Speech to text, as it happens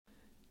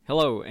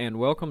Hello and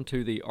welcome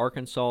to the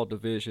Arkansas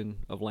Division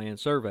of Land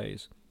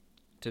Surveys.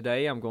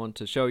 Today I'm going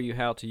to show you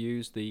how to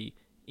use the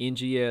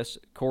NGS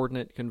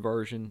Coordinate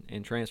Conversion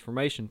and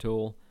Transformation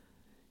Tool,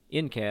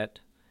 NCAT,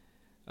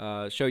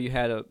 show you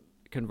how to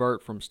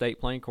convert from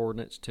state plane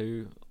coordinates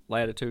to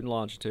latitude and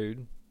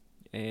longitude,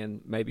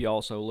 and maybe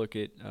also look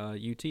at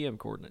UTM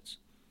coordinates.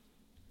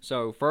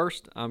 So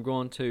first I'm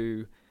going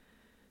to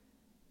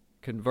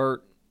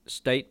convert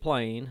state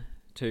plane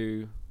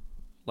to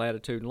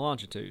latitude and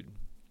longitude.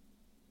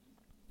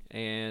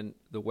 And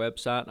the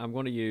website I'm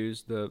going to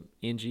use, the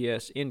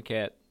NGS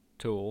NCAT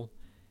tool,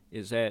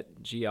 is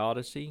at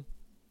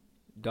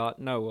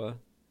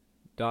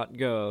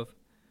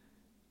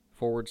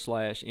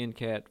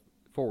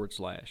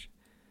geodesy.noaa.gov/NCAT/.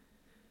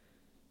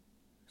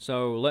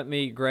 So let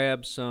me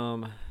grab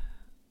some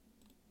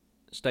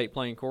state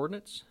plane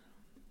coordinates.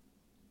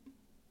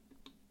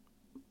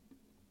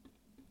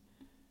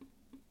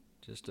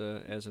 Just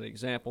as an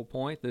example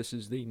point, this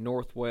is the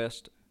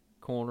northwest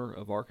corner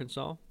of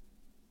Arkansas.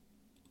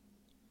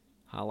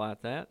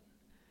 Highlight that.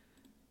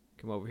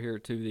 Come over here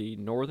to the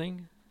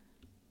northing.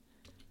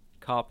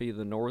 Copy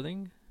the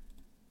northing.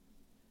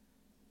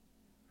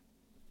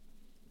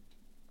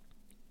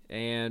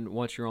 And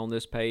once you're on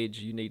this page,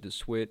 you need to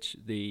switch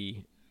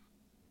the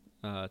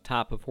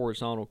type of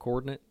horizontal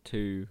coordinate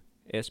to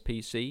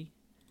SPC,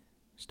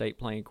 state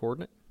plane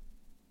coordinate.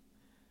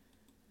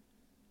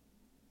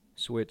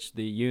 Switch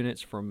the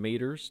units from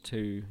meters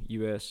to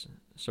US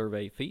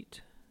survey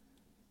feet.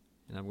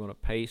 And I'm going to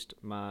paste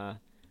my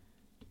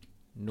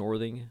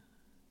northing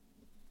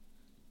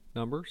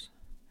numbers.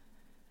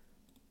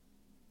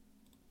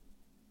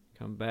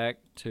 Come back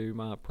to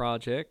my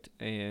project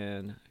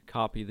and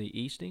copy the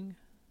easting.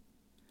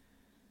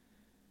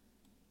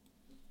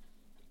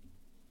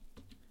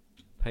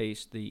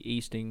 Paste the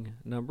easting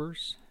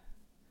numbers.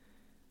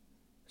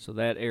 So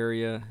that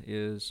area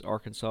is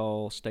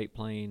Arkansas State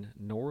Plane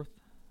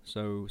North.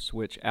 So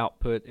switch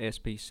output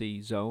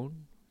SPC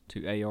zone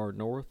to AR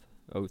North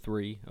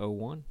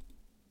 0301.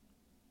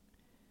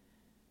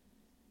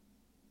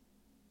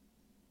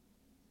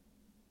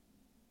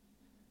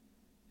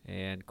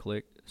 And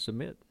click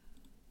submit.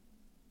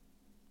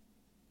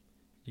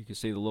 You can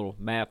see the little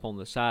map on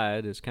the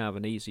side is kind of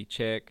an easy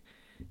check.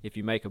 If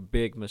you make a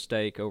big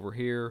mistake over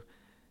here,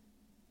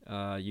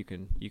 you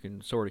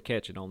can sort of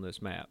catch it on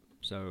this map.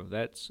 So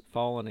that's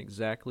fallen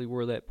exactly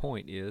where that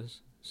point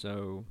is.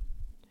 So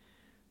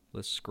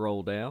let's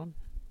scroll down,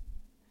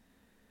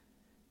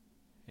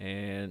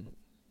 and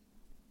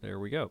there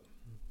we go.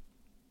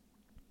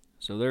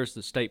 So there's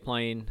the state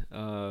plane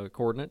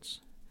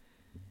coordinates.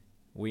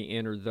 We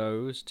enter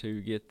those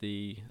to get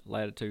the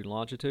latitude and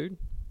longitude.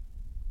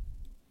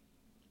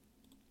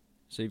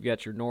 So you've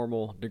got your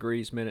normal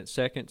degrees, minutes,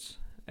 seconds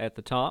at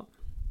the top,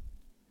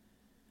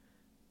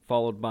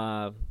 followed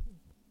by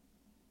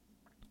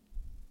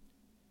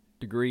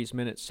degrees,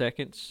 minutes,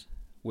 seconds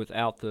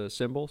without the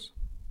symbols.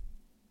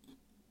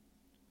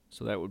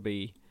 So that would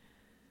be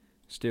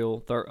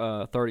still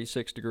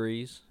 36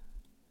 degrees,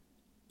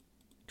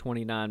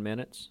 29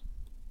 minutes,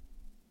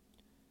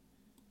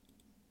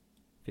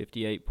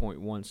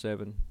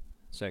 58.17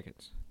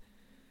 seconds.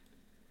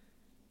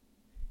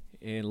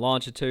 In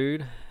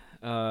longitude,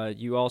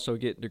 you also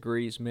get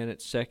degrees,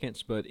 minutes,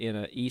 seconds, but in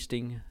a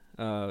easting,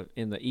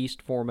 in the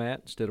east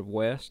format instead of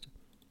west.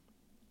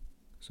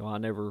 So I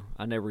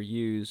never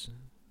use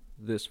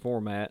this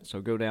format. So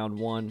go down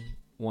one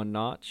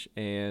notch,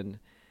 and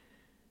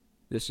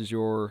this is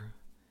your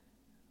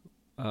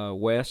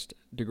west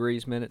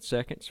degrees, minutes,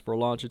 seconds for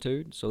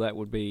longitude. So that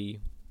would be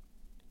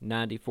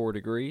 94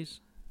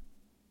 degrees.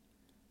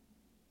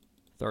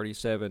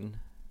 37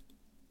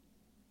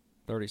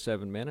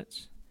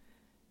 minutes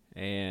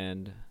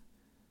and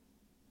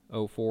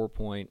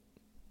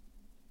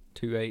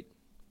 04.28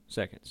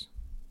 seconds.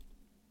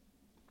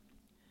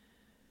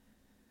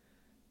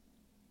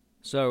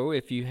 So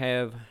if you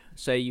have,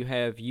 say you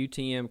have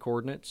UTM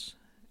coordinates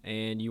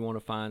and you want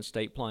to find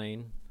state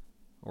plane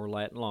or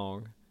lat and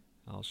long,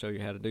 I'll show you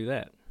how to do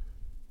that.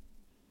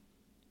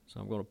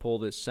 So I'm going to pull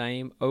this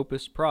same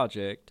Opus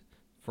project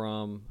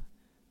from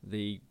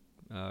the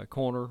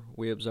corner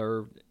we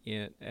observed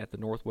at the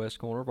northwest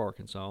corner of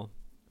Arkansas.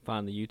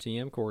 Find the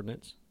UTM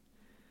coordinates.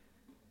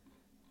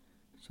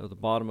 So the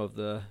bottom of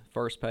the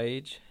first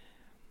page,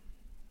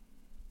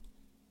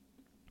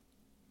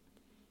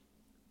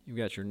 you've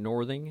got your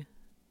northing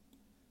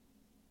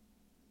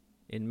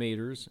in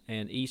meters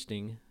and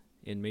easting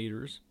in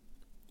meters.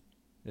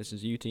 This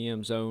is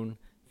UTM zone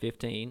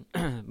 15.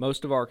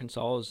 Most of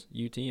Arkansas is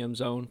UTM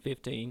zone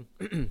 15.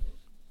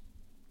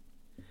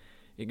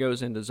 It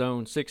goes into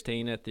zone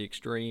 16 at the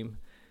extreme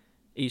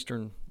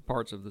eastern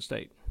parts of the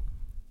state.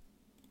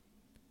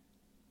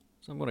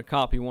 So I'm going to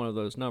copy one of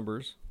those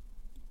numbers,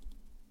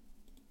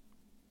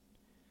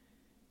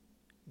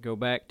 go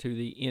back to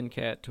the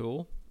NCAT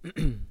tool,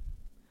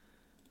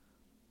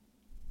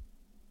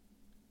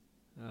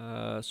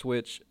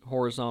 switch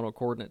horizontal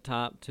coordinate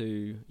type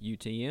to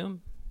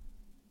UTM,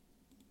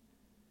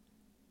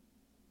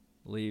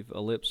 leave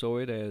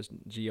ellipsoid as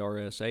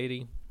GRS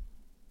 80,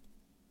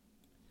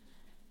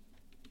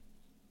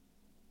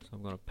 So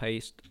I'm going to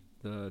paste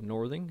the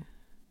northing,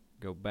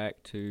 go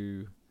back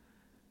to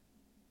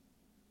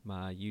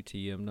my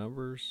UTM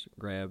numbers,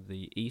 grab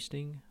the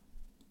easting,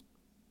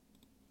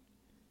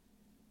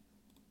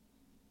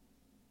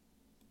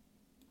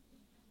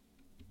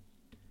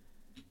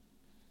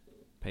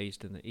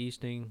 paste in the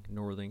easting,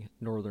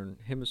 northern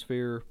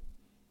hemisphere,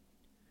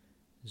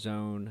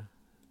 zone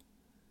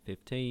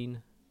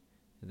 15,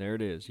 and there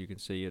it is. You can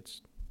see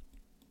it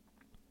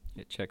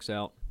checks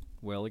out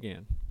well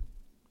again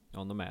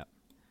on the map.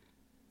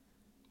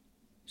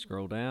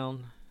 Scroll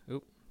down,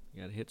 you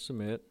gotta hit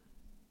submit,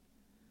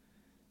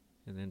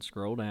 and then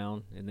scroll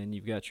down, and then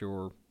you've got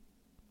your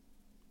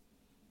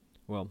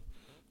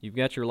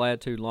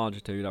latitude,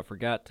 longitude. I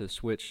forgot to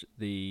switch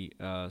the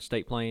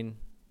state plane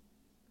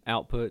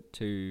output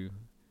to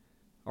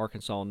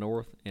Arkansas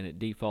North, and it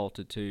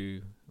defaulted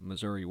to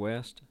Missouri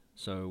West.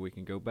 So we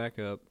can go back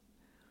up,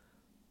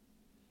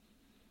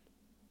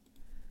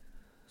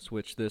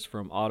 switch this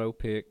from auto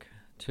pick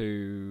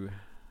to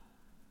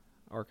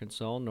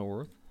Arkansas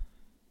North.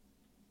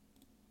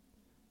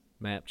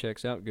 Map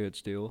checks out good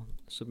still.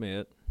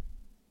 Submit.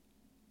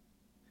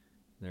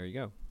 There you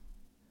go.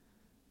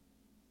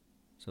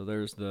 So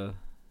there's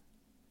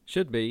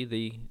should be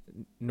the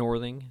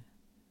northing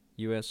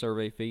U.S.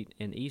 survey feet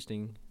and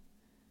easting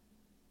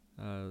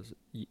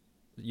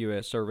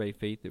U.S. survey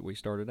feet that we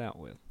started out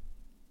with.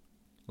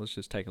 Let's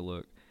just take a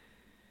look.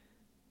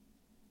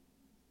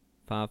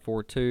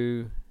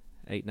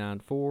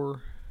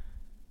 542.894.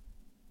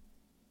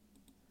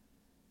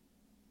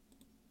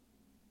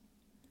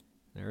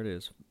 There it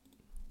is.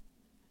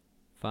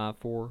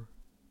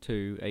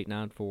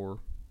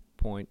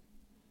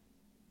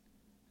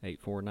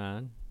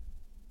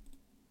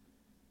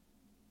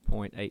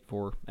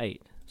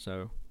 542.894.849.848.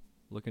 So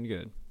looking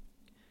good.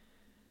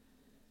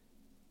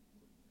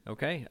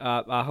 Okay,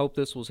 I hope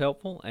this was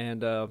helpful,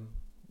 and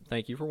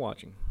thank you for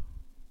watching.